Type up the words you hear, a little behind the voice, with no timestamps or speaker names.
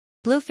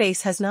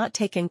Blueface has not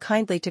taken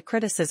kindly to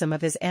criticism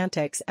of his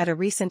antics at a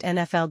recent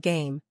NFL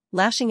game,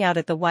 lashing out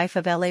at the wife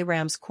of LA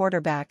Rams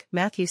quarterback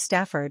Matthew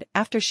Stafford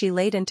after she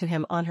laid into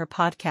him on her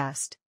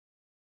podcast.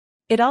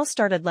 It all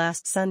started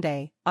last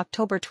Sunday,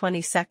 October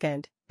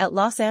 22, at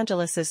Los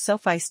Angeles'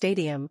 SoFi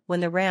Stadium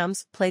when the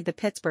Rams played the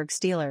Pittsburgh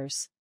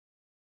Steelers.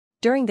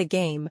 During the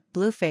game,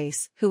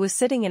 Blueface, who was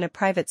sitting in a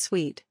private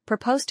suite,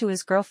 proposed to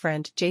his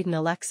girlfriend Jaden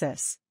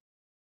Alexis.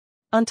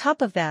 On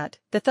top of that,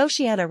 the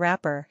Thoshiana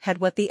rapper had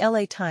what the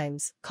LA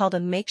Times called a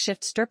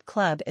makeshift strip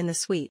club in the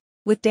suite,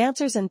 with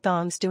dancers and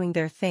thongs doing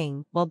their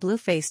thing while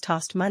Blueface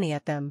tossed money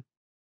at them.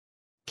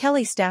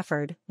 Kelly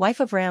Stafford,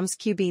 wife of Rams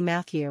QB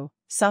Matthew,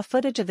 saw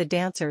footage of the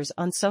dancers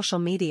on social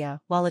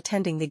media while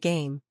attending the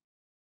game.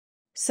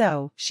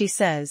 So, she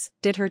says,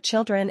 did her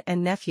children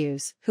and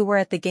nephews who were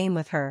at the game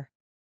with her.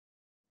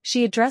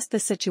 She addressed the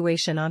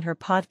situation on her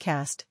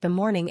podcast the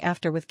morning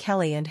after with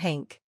Kelly and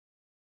Hank.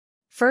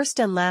 First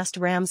and last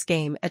Rams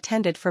game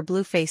attended for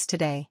Blueface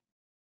today.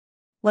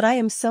 What I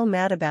am so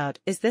mad about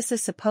is this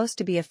is supposed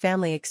to be a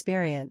family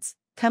experience,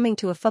 coming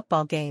to a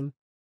football game.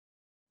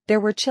 There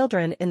were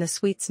children in the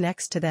suites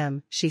next to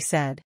them, she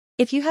said.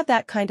 If you have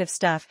that kind of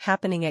stuff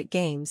happening at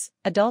games,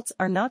 adults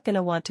are not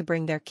gonna want to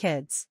bring their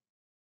kids.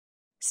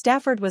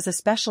 Stafford was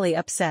especially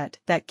upset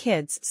that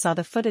kids saw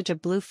the footage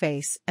of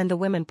Blueface and the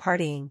women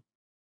partying.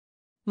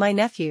 My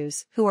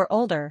nephews, who are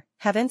older,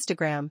 have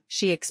Instagram,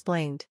 she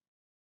explained.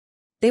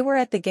 They were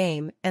at the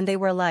game and they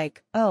were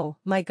like, oh,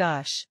 my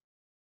gosh.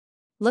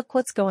 Look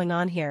what's going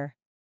on here.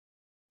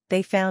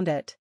 They found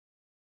it.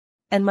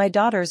 And my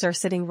daughters are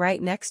sitting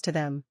right next to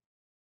them.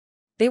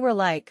 They were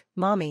like,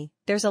 Mommy,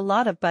 there's a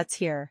lot of butts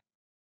here.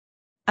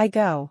 I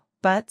go,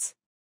 butts?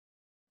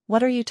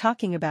 What are you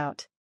talking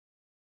about?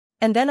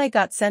 And then I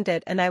got sent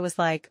it and I was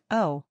like,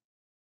 oh.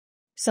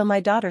 So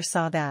my daughter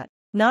saw that.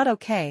 Not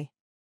okay.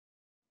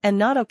 And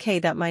not okay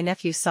that my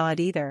nephew saw it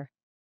either.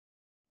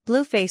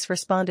 Blueface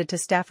responded to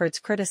Stafford's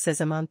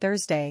criticism on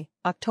Thursday,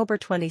 October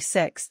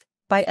 26,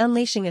 by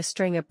unleashing a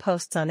string of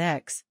posts on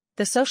X,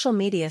 the social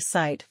media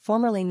site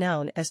formerly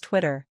known as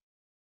Twitter.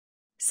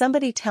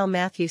 Somebody tell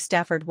Matthew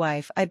Stafford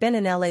wife I been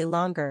in LA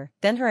longer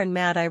than her and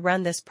mad I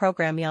run this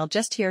program, y'all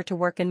just here to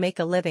work and make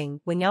a living.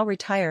 When y'all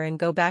retire and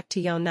go back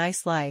to yo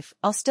nice life,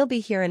 I'll still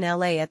be here in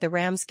LA at the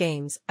Rams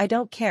games. I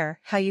don't care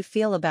how you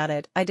feel about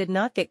it. I did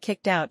not get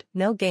kicked out,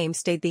 no game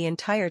stayed the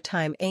entire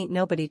time, ain't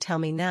nobody tell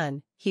me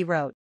none, he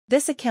wrote.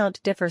 This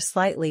account differs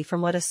slightly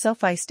from what a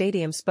SoFi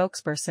Stadium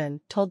spokesperson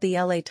told the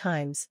LA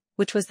Times,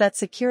 which was that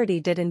security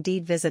did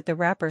indeed visit the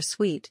rapper's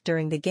suite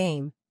during the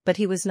game, but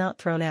he was not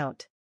thrown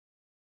out.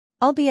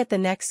 I'll be at the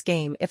next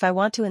game if I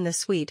want to in the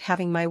suite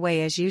having my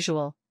way as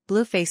usual,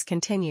 Blueface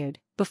continued,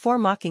 before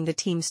mocking the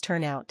team's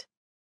turnout.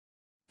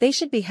 They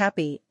should be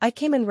happy, I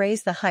came and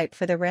raised the hype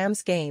for the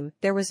Rams game,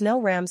 there was no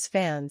Rams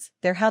fans,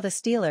 they're how the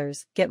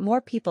Steelers get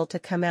more people to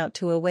come out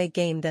to a away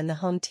game than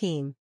the home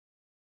team.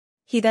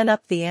 He then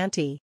upped the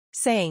ante,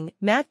 saying,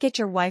 Matt get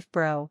your wife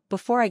bro,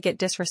 before I get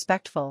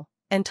disrespectful,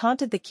 and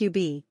taunted the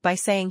QB by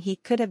saying he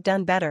could have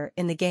done better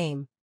in the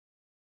game.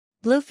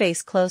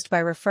 Blueface closed by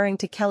referring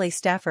to Kelly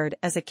Stafford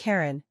as a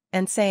Karen,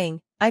 and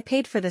saying, I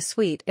paid for the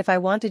suite if I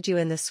wanted you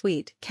in the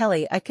suite.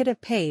 Kelly, I could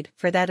have paid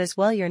for that as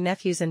well. Your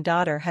nephews and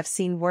daughter have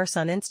seen worse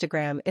on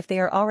Instagram if they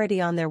are already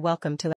on there. Welcome to